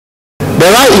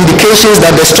there are indications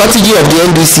that the strategy of the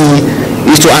NDC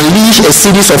is to unleash a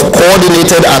series of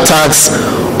coordinated attacks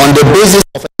on the basis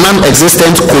of a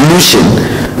non-existent collusion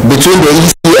between the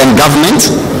EC and government,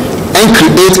 and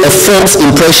create a false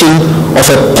impression of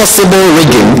a possible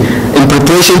rigging in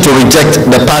preparation to reject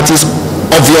the party's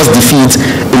obvious defeat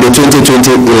in the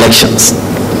 2020 elections.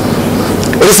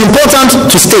 It is important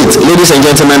to state, ladies and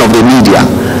gentlemen of the media,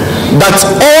 that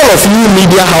all of you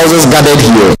media houses gathered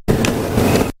here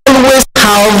always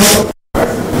have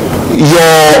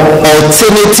your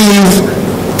alternative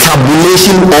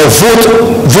tabulation or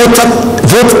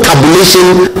vote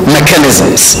tabulation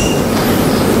mechanisms.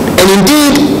 And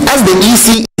indeed, as the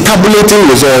EC is tabulating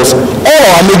results, all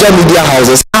our major media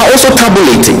houses are also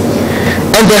tabulating.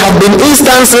 And there have been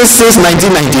instances since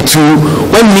 1992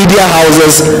 when media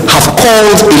houses have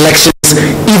called elections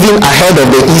even ahead of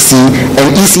the EC, and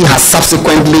EC has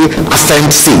subsequently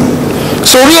affirmed same.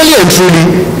 So really and truly,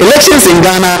 elections in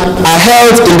Ghana are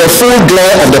held in the full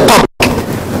glare of the public.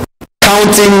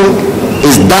 Counting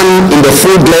is done in the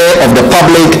full glare of the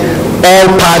public. All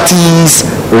parties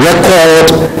record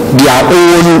their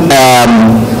own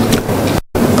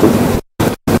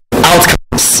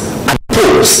outcomes at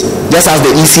polls, just as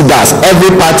the EC does.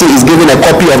 Every party is given a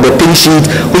copy of the pink sheet,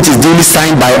 which is duly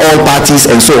signed by all parties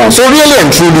and so on. So really and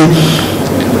truly,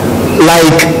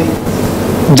 like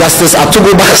Justice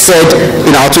Atuguba said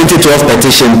in our 2012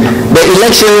 petition, the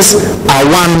elections are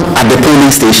won at the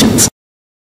polling stations.